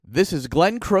This is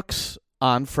Glenn Crooks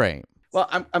on Frame. Well,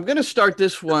 I'm going to start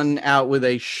this one out with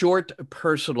a short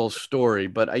personal story,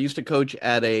 but I used to coach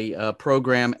at a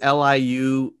program,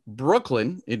 LIU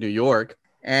Brooklyn in New York,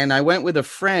 and I went with a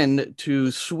friend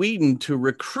to Sweden to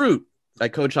recruit. I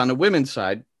coach on the women's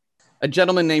side. A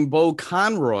gentleman named Bo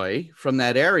Conroy from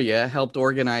that area helped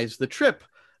organize the trip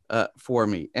for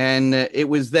me. And it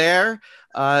was there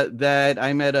that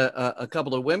I met a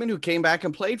couple of women who came back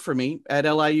and played for me at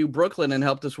LIU Brooklyn and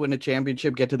helped us win a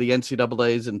championship, get to the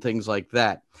NCAAs and things like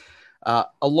that.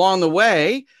 Along the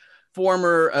way,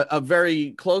 a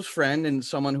very close friend and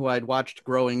someone who I'd watched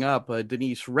growing up,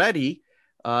 Denise Reddy,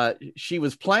 she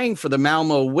was playing for the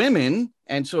Malmo women.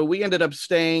 And so we ended up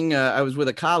staying, I was with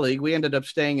a colleague, we ended up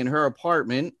staying in her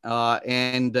apartment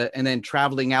and then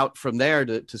traveling out from there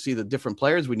to see the different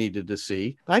players we needed to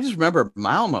see. I just remember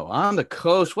Malmo on the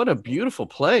coast, what a beautiful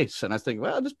place. And I think,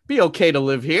 well, it'd be okay to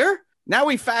live here. Now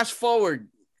we fast forward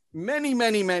many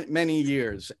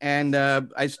years. And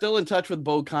I'm still in touch with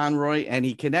Bo Conroy, and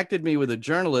he connected me with a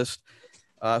journalist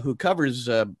who covers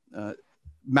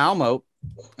Malmo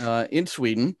in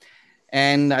Sweden.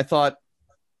 And I thought,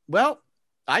 well,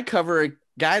 I cover a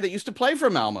guy that used to play for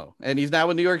Malmo, and he's now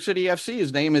in New York City FC.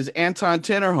 His name is Anton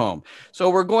Tinnerholm. So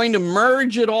we're going to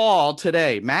merge it all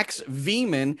today. Max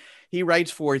Veeman, he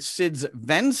writes for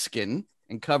Sydsvenskan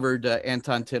and covered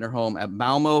Anton Tinnerholm at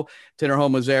Malmo.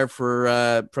 Tinnerholm was there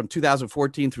for from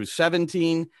 2014 through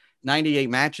 17, 98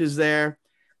 matches there.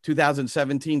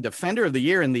 2017 Defender of the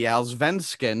Year in the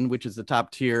Allsvenskan, which is the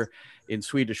top tier in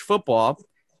Swedish football.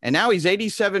 And now he's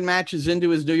 87 matches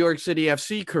into his New York City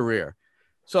FC career.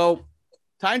 So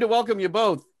time to welcome you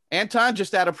both. Anton,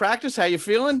 just out of practice, how you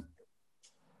feeling?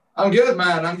 I'm good,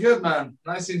 man.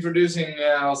 Nice introducing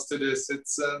us to this.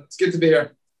 It's good to be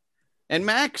here. And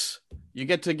Max, you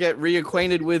get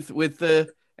reacquainted with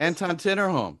Anton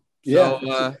Tinnerholm. Yeah.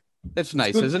 So that's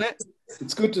nice, isn't it?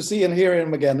 It's good to see and hear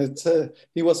him again.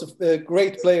 He was a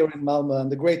great player in Malmö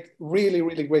and a really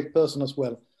really great person as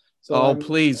well. So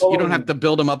please, you don't have to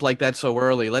build him up like that so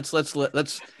early. Let's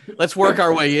work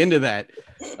our way into that.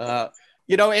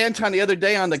 Anton, the other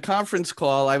day on the conference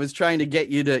call, I was trying to get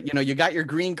you to, you got your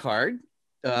green card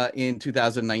in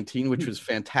 2019, which was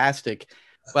fantastic,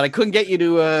 but I couldn't get you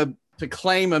to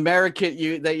claim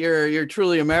American. That you're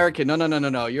truly American.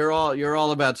 No. You're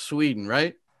all about Sweden,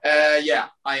 right? Yeah,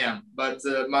 I am. But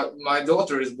my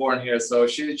daughter is born here, so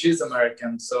she's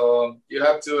American. So you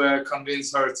have to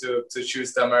convince her to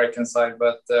choose the American side.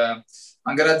 But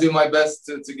I'm gonna do my best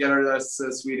to get her as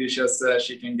Swedish as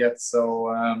she can get.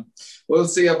 So we'll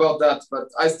see about that. But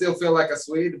I still feel like a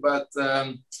Swede. But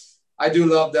I do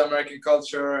love the American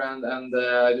culture, and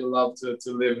I do love to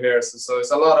live here. So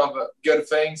it's a lot of good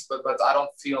things, but I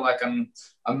don't feel like I'm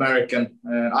American.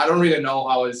 And I don't really know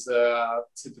how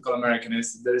typical American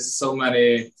is. There's so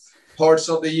many parts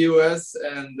of the US,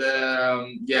 and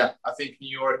I think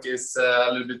New York is a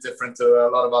little bit different to a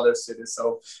lot of other cities.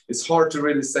 So it's hard to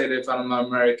really say that if I'm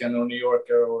American or New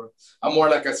Yorker, or I'm more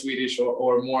like a Swedish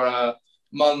or more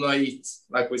Malmöite,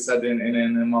 like we said in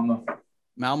Malmö.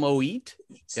 Malmöite?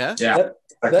 Yeah.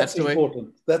 That's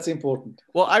important. That's important.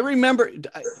 Well, I remember.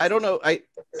 I don't know. I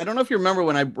don't know if you remember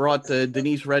when I brought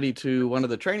Denise Reddy to one of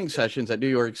the training sessions at New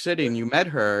York City, and you met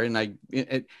her, and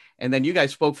then you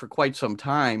guys spoke for quite some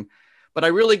time. But I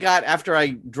really got, after I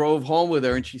drove home with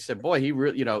her, and she said, "Boy, he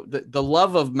really, the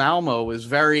love of Malmo was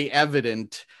very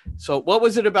evident." So, what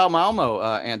was it about Malmo,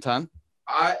 Anton?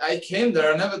 I came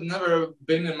there. I never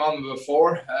been in Malmö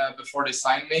before they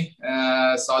signed me.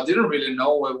 So I didn't really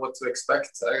know what to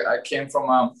expect. I came from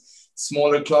a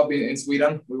smaller club in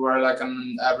Sweden. We were like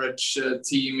an average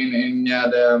team in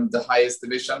the highest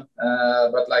division,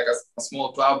 but like a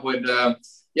small club with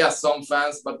some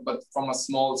fans, but from a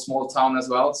small town as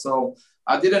well. So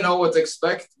I didn't know what to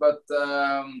expect, but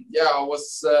I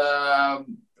was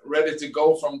ready to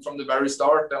go from the very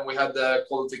start, and we had the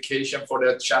qualification for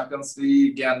the Champions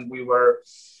League, and we were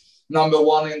number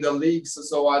one in the league,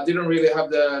 so I didn't really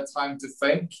have the time to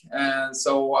think, and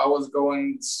so I was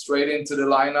going straight into the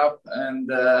lineup,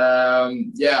 and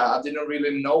I didn't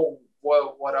really know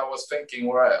what I was thinking,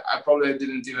 or I probably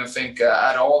didn't even think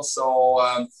at all.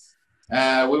 So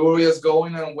we were just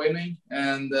going and winning,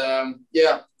 and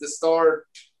the start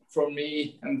for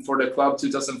me and for the club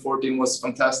 2014 was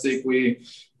fantastic. We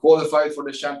qualified for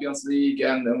the Champions League,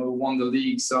 and we won the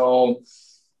league. So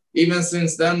even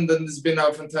since then it's been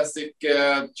a fantastic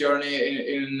journey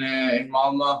in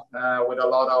Malmö with a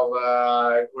lot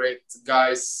of great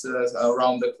guys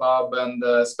around the club, and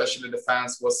especially the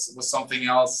fans was something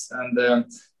else. And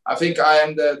I think I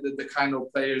am the kind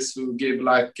of players who give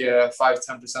like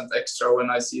 5-10% extra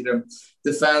when I see them.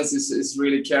 The fans is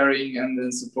really carrying and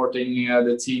then supporting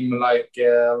the team like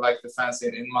the fans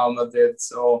in Malmö did.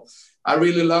 So I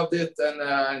really loved it, and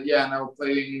now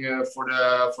playing for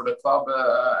the club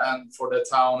and for the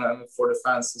town and for the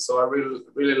fans. So I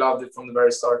really loved it from the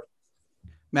very start.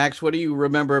 Max, what do you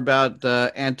remember about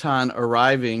Anton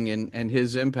arriving and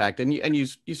his impact? And you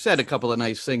said a couple of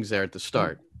nice things there at the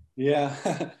start. Yeah,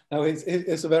 no,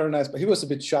 it's a very nice, but he was a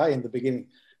bit shy in the beginning.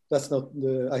 That's not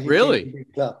the really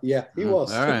club. Yeah, he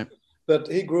was. All right, but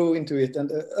he grew into it, and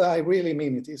I really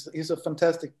mean it. He's a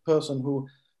fantastic person who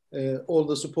all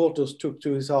the supporters took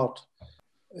to his heart.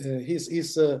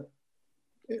 He's a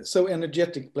so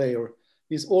energetic player.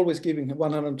 He's always giving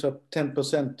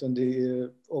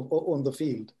 110% on the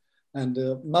field, and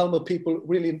Malmö people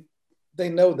really, they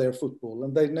know their football,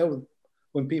 and they know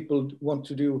when people want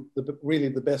to do really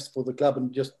the best for the club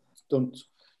and just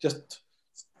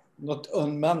not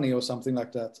earn money or something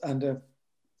like that. And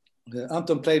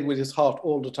Anton played with his heart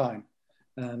all the time,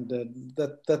 and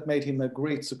that made him a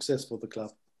great success for the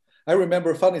club. I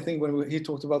remember a funny thing when he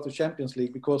talked about the Champions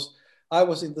League, because I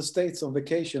was in the States on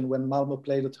vacation when Malmö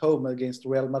played at home against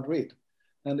Real Madrid.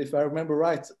 And if I remember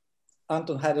right,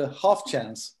 Anton had a half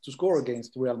chance to score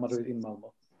against Real Madrid in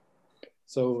Malmö.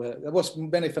 So there was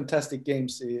many fantastic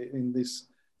games in this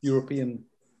European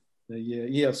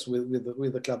years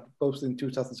with the club, both in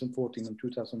 2014 and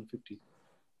 2015.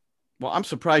 Well, I'm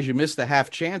surprised you missed the half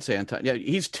chance, Anton. Yeah,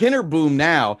 he's Tinnerboom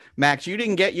now. Max, you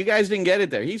guys didn't get it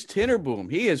there. He's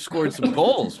Tinnerboom. He has scored some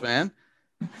goals, man.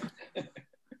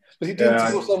 But he didn't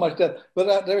score so much that.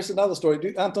 But there is another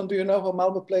story. Anton, do you know how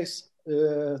Malmö plays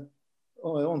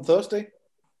on Thursday?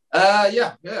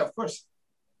 Yeah, of course.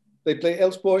 They play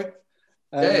Elfsborg.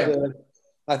 And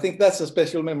I think that's a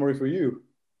special memory for you.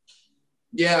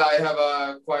 Yeah, I have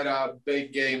quite a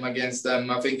big game against them.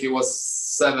 I think it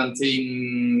was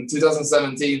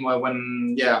 2017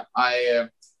 when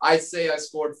I say I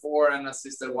scored 4 and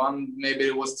assisted 1. Maybe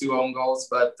it was 2 own goals,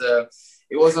 but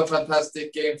it was a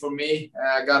fantastic game for me.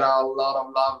 I got a lot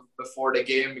of love before the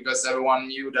game because everyone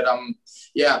knew that I'm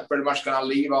pretty much gonna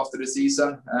leave after the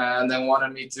season, and then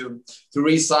wanted me to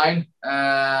resign.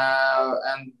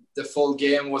 And the full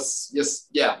game was just,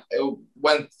 it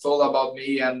went full about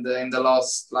me. And in the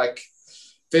last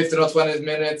 15 or 20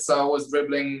 minutes, I was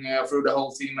dribbling through the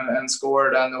whole team and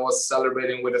scored, and I was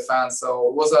celebrating with the fans. So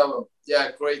it was a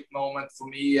great moment for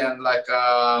me, and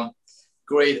a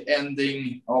great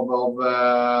ending of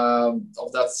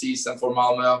that season for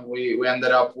Malmö. We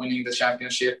ended up winning the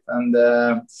championship, and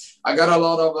I got a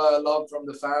lot of love from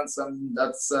the fans, and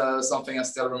that's something I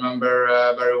still remember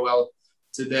very well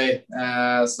today.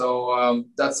 So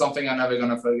that's something I'm never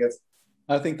gonna forget.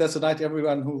 I think that's a night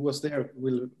everyone who was there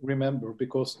will remember,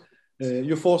 because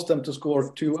you forced them to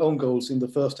score 2 own goals in the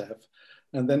first half,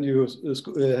 and then you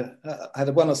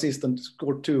had 1 assist and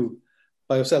scored 2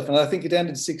 by yourself, and I think it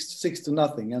ended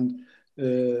 6-0. And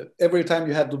every time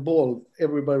you had the ball,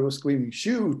 everybody was screaming,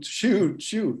 "Shoot! Shoot!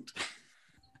 Shoot!"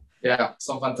 Yeah,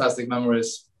 some fantastic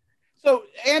memories. So,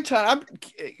 Anton, I'm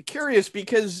curious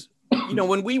because,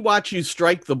 when we watch you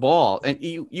strike the ball, and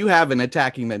you have an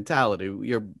attacking mentality,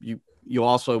 you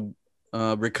also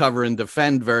recover and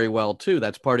defend very well too.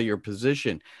 That's part of your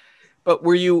position. But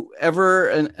were you ever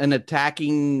an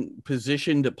attacking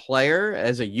positioned player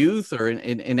as a youth, or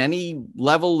in any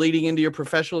level leading into your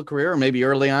professional career, or maybe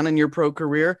early on in your pro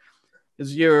career?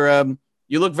 Because you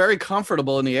look very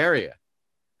comfortable in the area.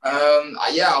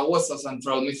 I was a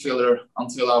central midfielder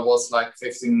until I was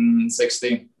 15,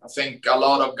 16. I think a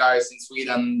lot of guys in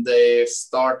Sweden, they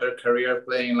start their career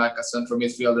playing like a central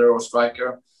midfielder or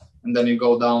striker, and then you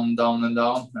go down, down and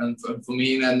down. And for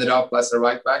me, it ended up as a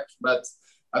right back. But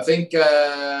I think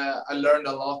I learned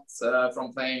a lot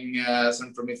from playing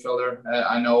central midfielder.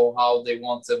 I know how they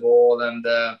want the ball, and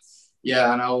I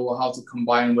know how to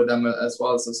combine with them as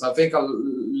well. So I think I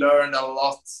learned a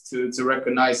lot to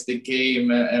recognize the game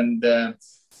and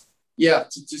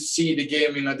to see the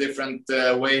game in a different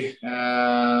way.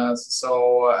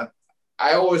 So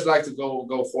I always like to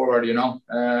go forward.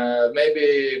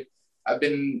 Maybe I've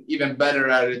been even better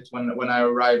at it when I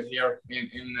arrived here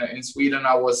in Sweden.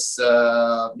 I was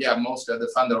mostly a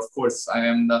defender. Of course, I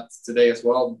am that today as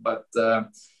well, but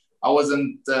I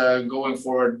wasn't going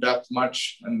forward that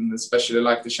much, and especially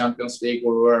the Champions League,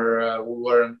 we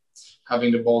were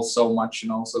having the ball so much,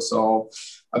 So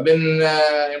I've been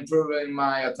improving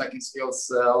my attacking skills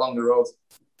along the road.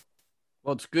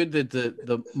 Well, it's good that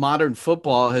the modern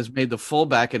football has made the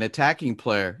fullback an attacking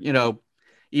player.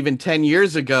 Even 10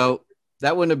 years ago,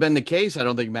 that wouldn't have been the case, I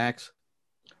don't think, Max.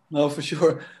 No, for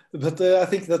sure. But I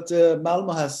think that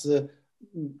Malmö has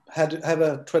have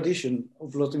a tradition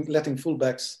of letting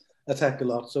fullbacks attack a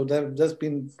lot. So there's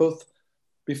been both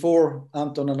before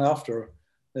Anton and after.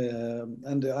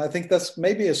 And I think that's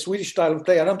maybe a Swedish style of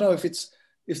play. I don't know if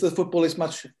the football is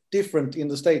much different in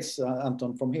the States,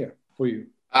 Anton, from here for you.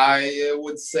 I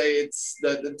would say it's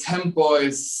the tempo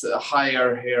is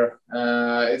higher here.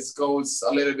 It goes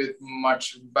a little bit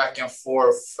much back and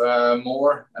forth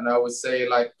more. And I would say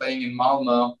like playing in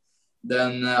Malmö,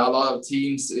 then a lot of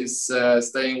teams is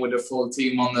staying with the full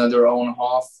team on their own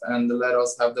half and let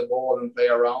us have the ball and play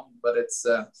around. But it's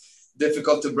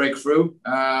difficult to break through.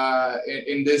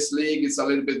 In this league, it's a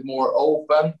little bit more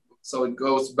open. So it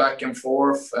goes back and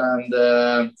forth and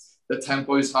the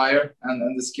tempo is higher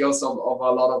and the skills of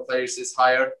a lot of players is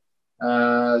higher.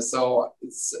 So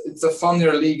it's a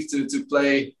funnier league to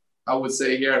play, I would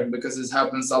say, here, because it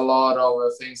happens a lot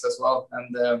of things as well.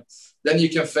 And then you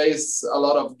can face a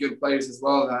lot of good players as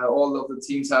well. All of the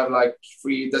teams have like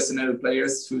 3 designated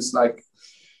players who's like,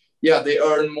 yeah, they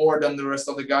earn more than the rest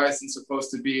of the guys and supposed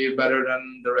to be better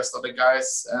than the rest of the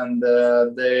guys. And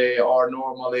they are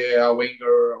normally a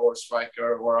winger or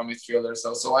striker or a midfielder.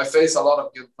 So I face a lot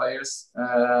of good players.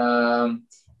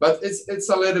 But it's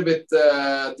a little bit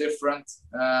different.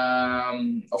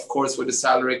 Of course, with the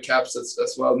salary caps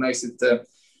as well makes it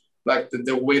like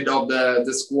the width of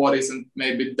the squad isn't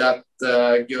maybe that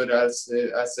good as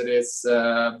it is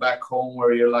back home,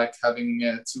 where you're like having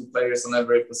 2 players on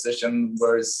every position,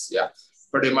 whereas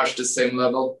pretty much the same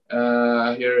level.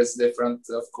 Here is different,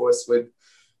 of course, with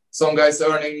some guys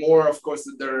earning more. Of course,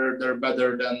 they're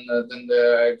better than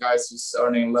the guys who's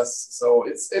earning less. So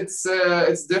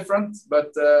it's different,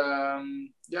 but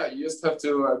you just have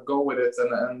to go with it,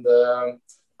 and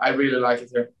I really like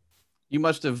it here. You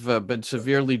must have been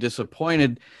severely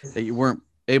disappointed that you weren't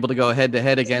able to go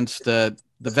head-to-head against the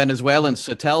Venezuelan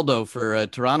Soteldo for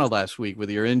Toronto last week with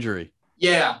your injury.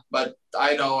 Yeah, but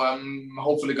I know I'm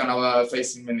hopefully going to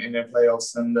face him in the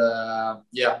playoffs. And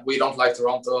we don't like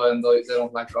Toronto and they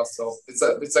don't like us. So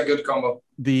it's a good combo.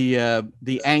 The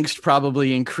angst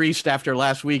probably increased after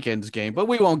last weekend's game, but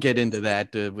we won't get into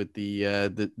that with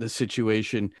the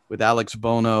situation with Alex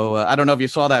Bono. I don't know if you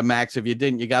saw that, Max. If you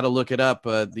didn't, you got to look it up.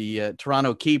 The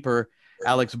Toronto keeper,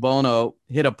 Alex Bono,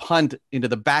 hit a punt into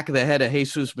the back of the head of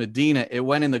Jesus Medina. It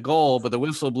went in the goal, but the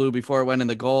whistle blew before it went in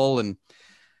the goal. And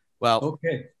well,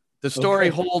 the story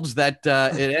holds that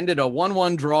it ended a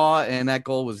 1-1 draw, and that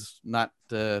goal was not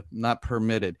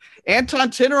permitted.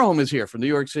 Anton Tinnerholm is here from New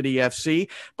York City FC,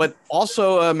 but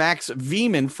also Max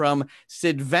Wieman from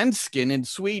Sydvenskan in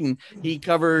Sweden. He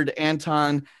covered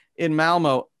Anton in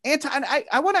Malmo. Anton,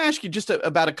 I want to ask you just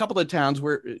about a couple of towns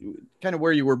where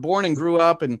you were born and grew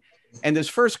up, and this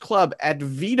first club at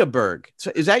Vitaberg.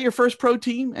 So is that your first pro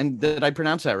team? And did I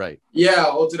pronounce that right? Yeah,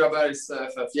 Åtvidabergs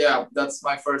FF. Yeah, that's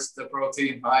my first pro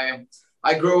team.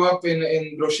 I grew up in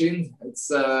Groshin. It's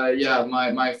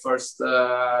my first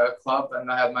club,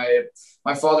 and I had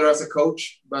my father as a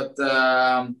coach. But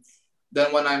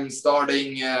then when I'm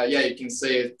starting, you can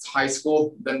say it's high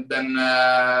school. Then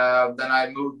I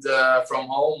moved from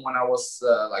home when I was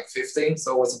like 15.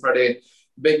 So it was a pretty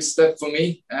big step for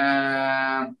me,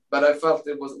 but I felt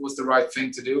it was the right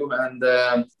thing to do. And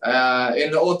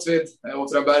in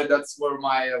Åtvidaberg, that's where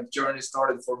my journey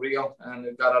started for real, and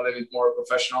it got a little bit more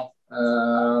professional.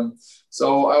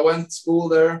 So I went to school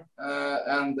there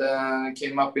and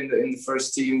came up in the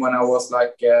first team when I was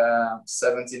like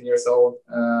 17 years old.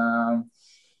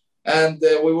 And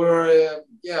we were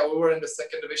in the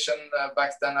second division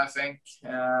back then, I think.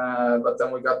 But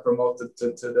then we got promoted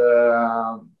to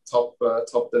the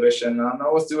top division, and I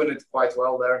was doing it quite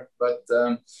well there. But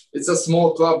it's a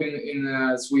small club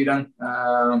in Sweden,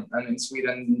 and in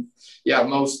Sweden,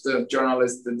 most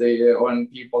journalists and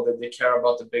people that they care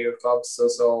about the bigger clubs.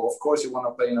 So of course you want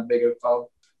to play in a bigger club.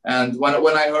 And when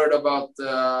I heard about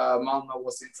Malmö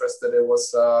was interested, it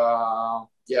was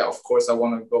of course I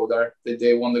want to go there.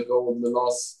 They won the goal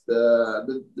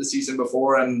the season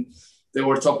before, and they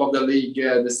were top of the league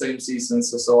the same season.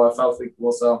 So I felt it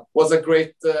was a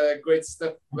great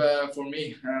step for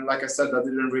me. And like I said, I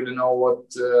didn't really know what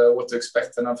to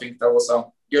expect, and I think that was a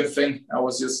good thing. I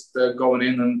was just going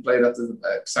in and played at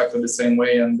exactly the same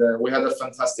way. And we had a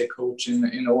fantastic coach in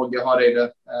Åge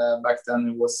Hareide back then,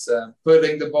 who was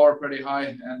putting the bar pretty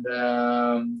high, and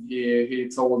he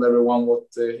told everyone what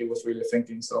he was really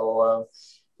thinking. So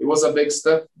it was a big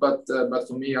step, but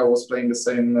for me, I was playing the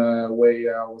same way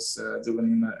I was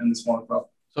doing in the small club.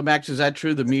 So Max, is that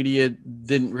true? The media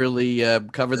didn't really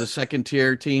cover the second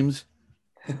tier teams?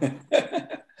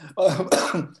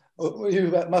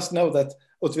 You must know that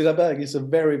Åtvidaberg is a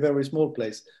very, very small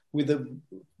place with a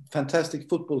fantastic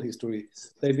football history.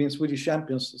 They've been Swedish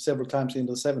champions several times in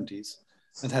the 70s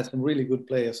and had some really good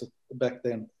players back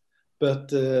then.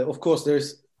 But of course,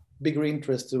 there's bigger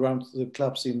interest around the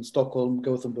clubs in Stockholm,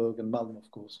 Gothenburg, and Malmö,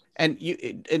 of course. And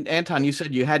Anton, you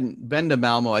said you hadn't been to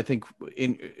Malmö, I think,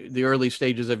 in the early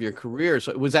stages of your career.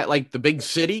 So was that like the big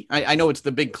city? I know it's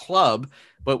the big club,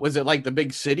 but was it like the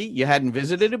big city? You hadn't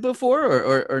visited it before,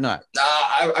 or not?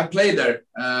 I played there,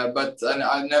 but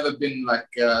I've never been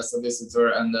like as a visitor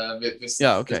and visited.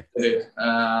 Yeah, okay.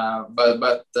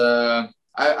 But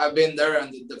I've been there,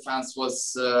 and the fans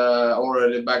was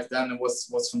already back then. It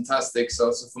was fantastic.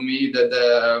 So for me,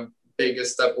 the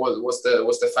biggest step was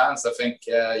the fans. I think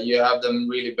you have them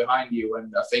really behind you,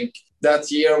 and I think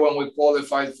that year when we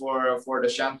qualified for the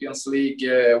Champions League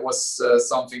was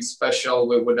something special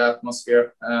with the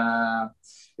atmosphere.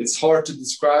 It's hard to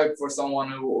describe for someone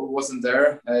who wasn't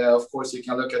there. Of course, you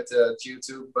can look at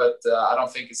YouTube, but I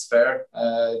don't think it's fair.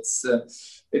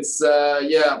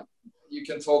 You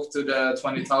can talk to the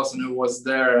 20,000 who was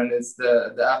there, and it's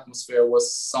the atmosphere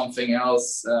was something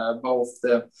else. Both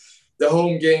the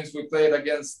home games we played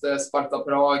against Sparta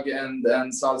Prague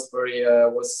and Salzburg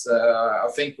was I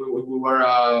think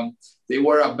they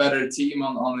were a better team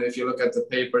on if you look at the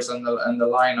papers and the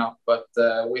lineup. But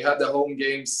we had the home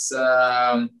games,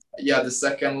 the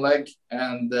second leg,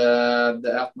 and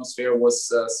the atmosphere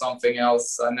was something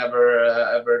else. I never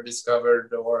ever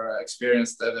discovered or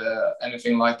experienced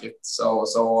anything like it.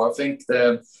 So I think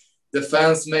the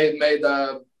fans made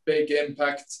a big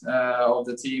impact of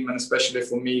the team, and especially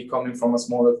for me coming from a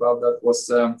smaller club that was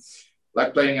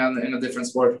like playing in a different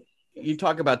sport. You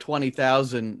talk about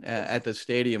 20,000 at the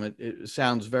stadium. It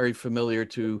sounds very familiar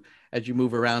to, as you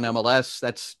move around MLS,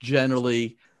 that's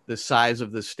generally the size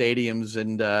of the stadiums.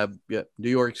 And New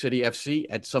York City FC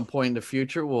at some point in the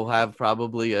future will have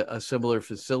probably a similar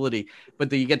facility. But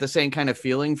do you get the same kind of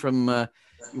feeling from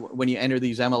when you enter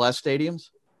these MLS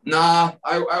stadiums? Nah,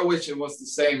 I wish it was the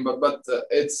same, but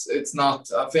it's not.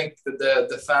 I think that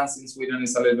the fans in Sweden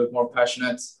is a little bit more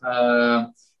passionate.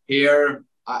 Here,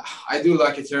 I do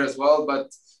like it here as well,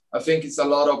 but I think it's a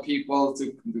lot of people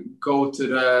to go to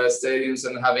the stadiums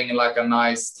and having like a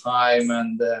nice time,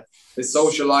 and they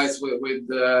socialize with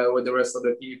the rest of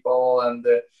the people, and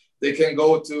they can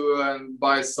go to and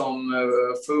buy some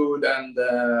food and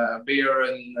beer,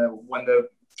 and when the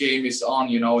game is on.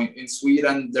 In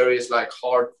Sweden there is like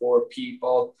hardcore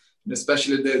people, and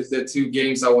especially the two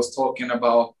games I was talking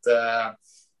about,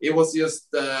 it was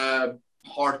just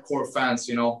hardcore fans.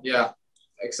 Yeah,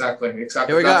 exactly.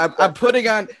 Here we go. I'm putting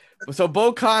on. So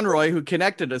Bo Conroy, who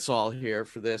connected us all here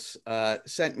for this,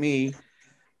 sent me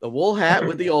the wool hat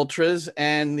with the ultras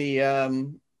and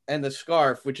the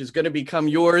scarf, which is going to become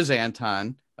yours,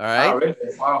 Anton. All right. Oh, really?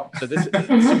 Wow. So this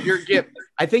is your gift.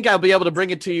 I think I'll be able to bring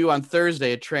it to you on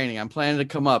Thursday at training. I'm planning to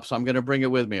come up, so I'm going to bring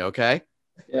it with me. Okay.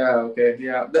 Yeah. Okay.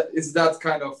 Yeah. It's that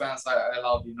kind of fans I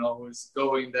love, who's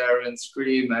going there and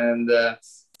scream, and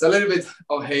it's a little bit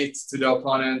of hate to the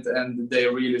opponent, and they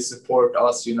really support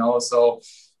us, so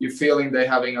you're feeling they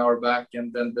having our back,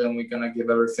 and then we're going to give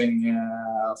everything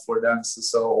for them.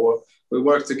 So we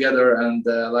work together, and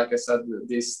like I said,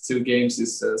 these two games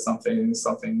is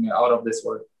something out of this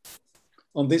world.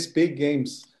 On these big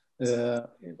games,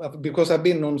 because I've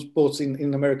been on sports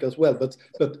in America as well, but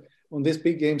on these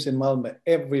big games in Malmö,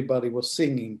 everybody was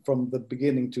singing from the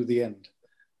beginning to the end,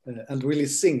 and really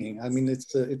singing. I mean,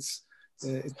 it's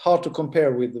hard to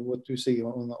compare with what you see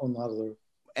on other.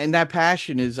 And that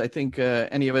passion is, I think,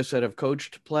 any of us that have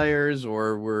coached players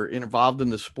or were involved in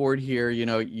the sport here,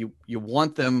 you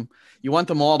want them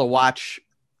all to watch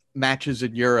matches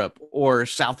in Europe or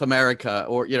South America,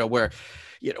 or where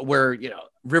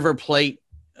River Plate,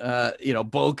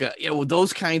 Boca,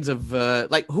 those kinds of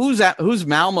like who's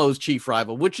Malmö's chief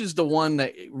rival? Which is the one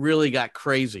that really got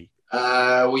crazy?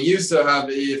 We used to have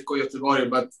IFK Göteborg,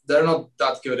 but they're not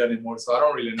that good anymore. So I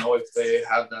don't really know if they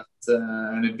have that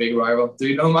any big rival. Do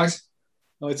you know, Max?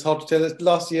 No, it's hard to tell.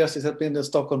 Last years it has been the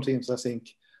Stockholm teams, I think.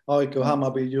 AIK,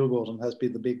 Hammarby, Djurgården has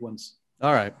been the big ones.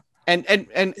 All right. And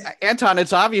Anton,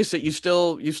 it's obvious that you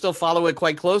still follow it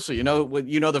quite closely. You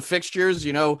know the fixtures,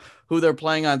 who they're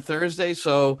playing on Thursday.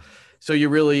 So you're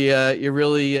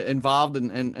really involved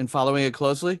in following it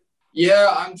closely.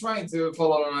 Yeah, I'm trying to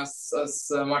follow them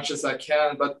as much as I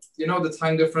can, but the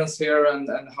time difference here and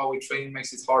how we train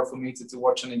makes it hard for me to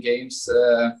watch any games.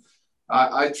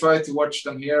 I try to watch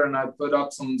them here, and I put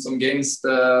up some games.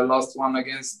 The last one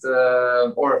against,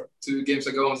 or 2 games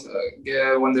ago,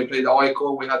 when they played AIK,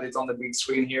 we had it on the big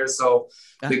screen here. So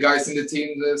the guys in the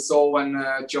team saw when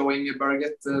Joe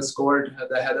Ingeberget scored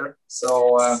the header.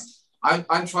 So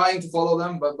I'm trying to follow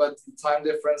them, but the time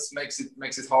difference makes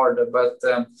it harder. But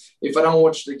if I don't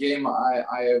watch the game,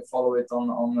 I follow it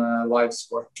on live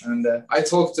score. And I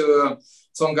talk to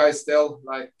some guys still,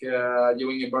 like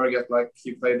Ewing Berget, like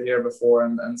he played here before,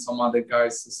 and some other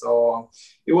guys. So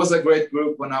it was a great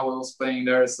group when I was playing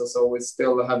there. So we're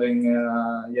still having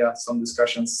some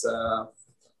discussions.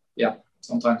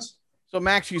 Sometimes. So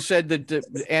Max, you said that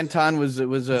Anton was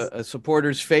a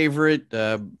supporter's favorite,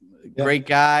 great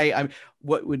guy. I mean,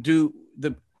 what would do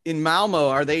in Malmo?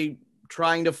 Are they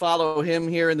trying to follow him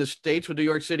here in the States with New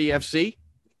York City FC?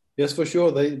 Yes, for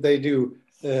sure they do.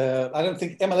 I don't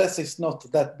think MLS is not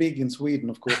that big in Sweden,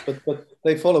 of course, but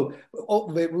they follow.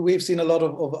 We've seen a lot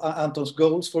of Anton's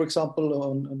goals, for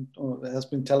example, has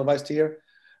been televised here,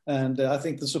 and I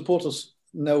think the supporters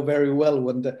know very well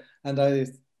and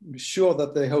I'm sure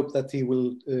that they hope that he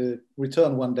will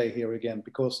return one day here again,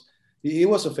 because he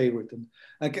was a favorite. And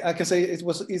I can say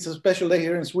it's a special day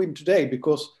here in Sweden today,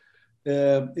 because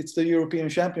it's the European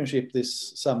Championship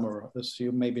this summer, as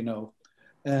you maybe know.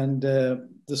 And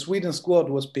the Sweden squad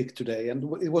was picked today, and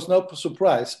it was no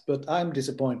surprise, but I'm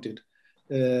disappointed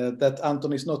that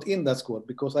Anton is not in that squad,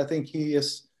 because I think he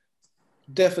is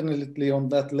definitely on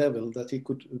that level that he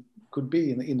could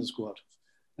be in the squad.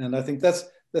 And I think that's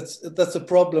a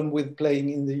problem with playing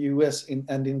in the US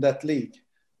and in that league,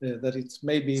 that it's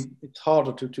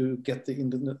harder to get to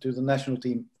the national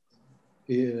team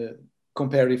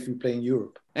compared if you play in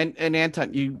Europe. And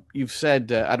Anton, you've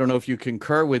said, I don't know if you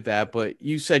concur with that, but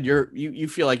you said you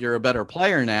feel like you're a better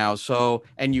player now. So,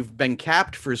 and you've been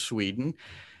capped for Sweden.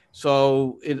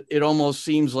 So it almost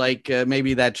seems like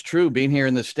maybe that's true. Being here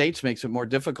in the States makes it more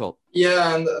difficult.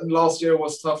 Yeah, and last year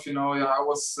was tough. I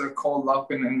was called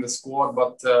up in the squad,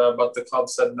 but the club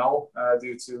said no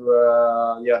due to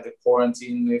the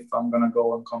quarantine if I'm gonna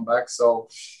go and come back. So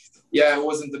yeah, it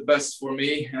wasn't the best for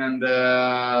me, and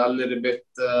a little bit.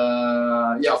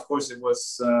 Of course, it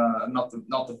was not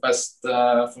the best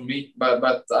for me.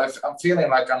 But I'm feeling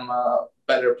like I'm a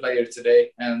better player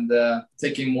today, and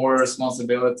taking more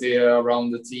responsibility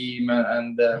around the team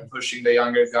and pushing the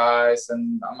younger guys.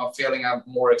 And I'm feeling I'm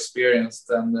more experienced.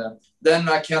 And then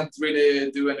I can't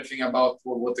really do anything about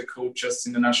what the coaches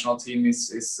in the national team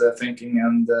is thinking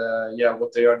and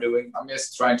what they are doing. I'm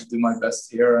just trying to do my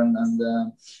best here, and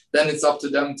then it's up to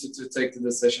them to take the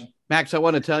decision. Max, I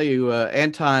want to tell you,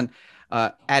 Anton,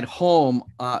 at home,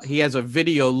 he has a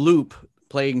video loop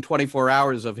playing 24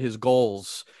 hours of his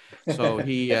goals. So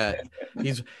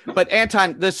but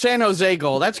Anton, the San Jose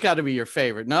goal, that's got to be your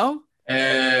favorite, no?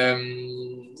 Yeah,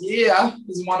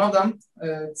 it's one of them.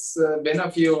 It's been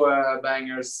a few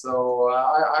bangers, so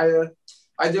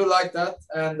I do like that,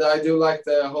 and I do like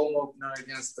the home opener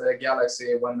against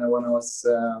Galaxy when I was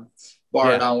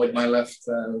bar down with my left,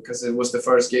 because it was the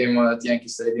first game at Yankee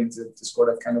Stadium to score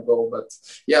that kind of goal. But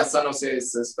yeah, San Jose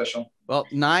is special. Well,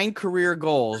 9 career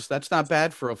goals. That's not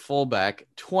bad for a fullback.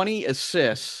 20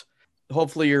 assists.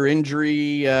 Hopefully your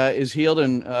injury is healed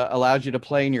and allows you to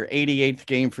play in your 88th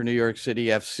game for New York City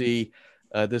FC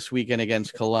this weekend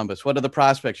against Columbus. What are the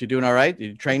prospects? You doing all right? Did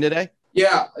you train today?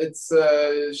 Yeah, it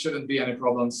shouldn't be any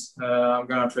problems. I'm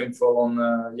gonna train full on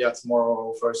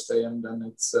tomorrow, first day, and then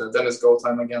it's go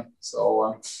time again.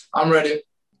 So I'm ready.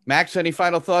 Max, any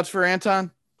final thoughts for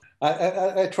Anton?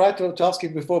 I tried to ask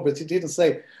him before, but he didn't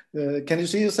say. Can you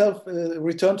see yourself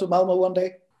return to Malmo one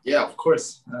day? Yeah, of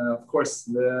course.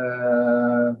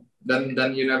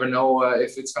 Then you never know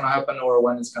if it's gonna happen or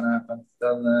when it's gonna happen.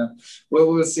 Then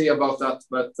we'll see about that.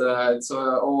 But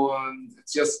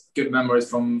it's just good memories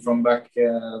from back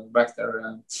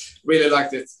there. Really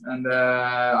liked it, and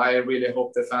I really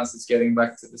hope the fans is getting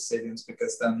back to the stadiums,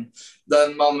 because then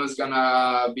Malmö is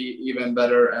gonna be even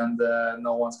better, and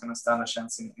no one's gonna stand a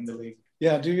chance in the league.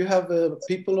 Yeah. Do you have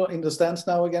people in the stands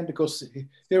now again? Because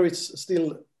here it's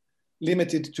still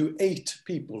limited to 8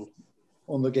 people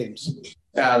on the games.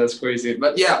 Yeah, that's crazy.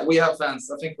 But yeah, we have fans.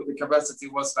 I think the capacity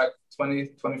was like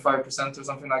 20-25% or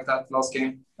something like that last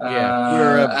game.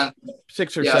 We're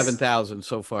 6,000 or 7,000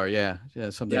 so far. Yeah,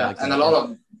 something like that. And a lot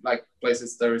of like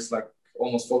places there is like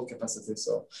almost full capacity.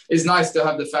 So it's nice to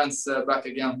have the fans back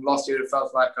again. Last year it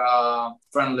felt like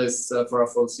friendless for a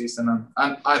full season,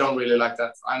 and I don't really like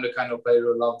that. I'm the kind of player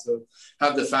who love to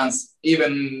have the fans.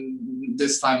 Even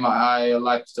this time, I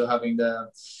like to having the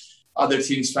other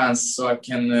teams' fans, so I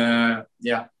can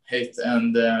hate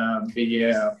and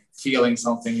be feeling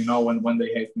something, when they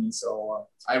hate me. So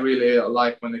I really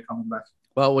like when they're coming back.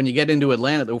 Well, when you get into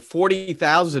Atlanta, there were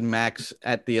 40,000 Max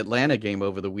at the Atlanta game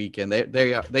over the weekend.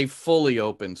 They fully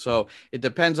open. So it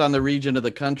depends on the region of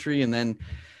the country, and then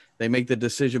they make the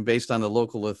decision based on the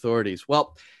local authorities.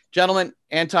 Well, gentlemen,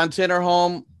 Anton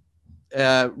Tinnerholm,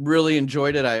 Really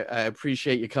enjoyed it. I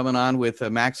appreciate you coming on with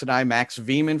Max and I. Max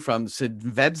Veman from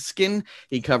Svedskinn.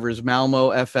 He covers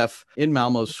Malmo FF in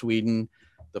Malmo, Sweden,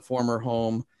 the former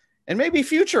home and maybe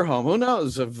future home, who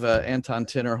knows, of Anton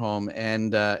Tinnerholm.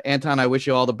 And Anton, I wish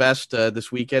you all the best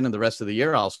this weekend and the rest of the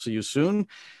year. I'll see you soon.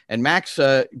 And Max,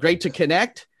 great to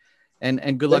connect,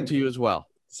 and good luck to you as well.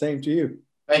 Same to you.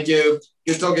 Thank you.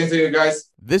 Good talking to you guys.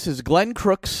 This is Glenn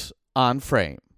Crooks on Frame.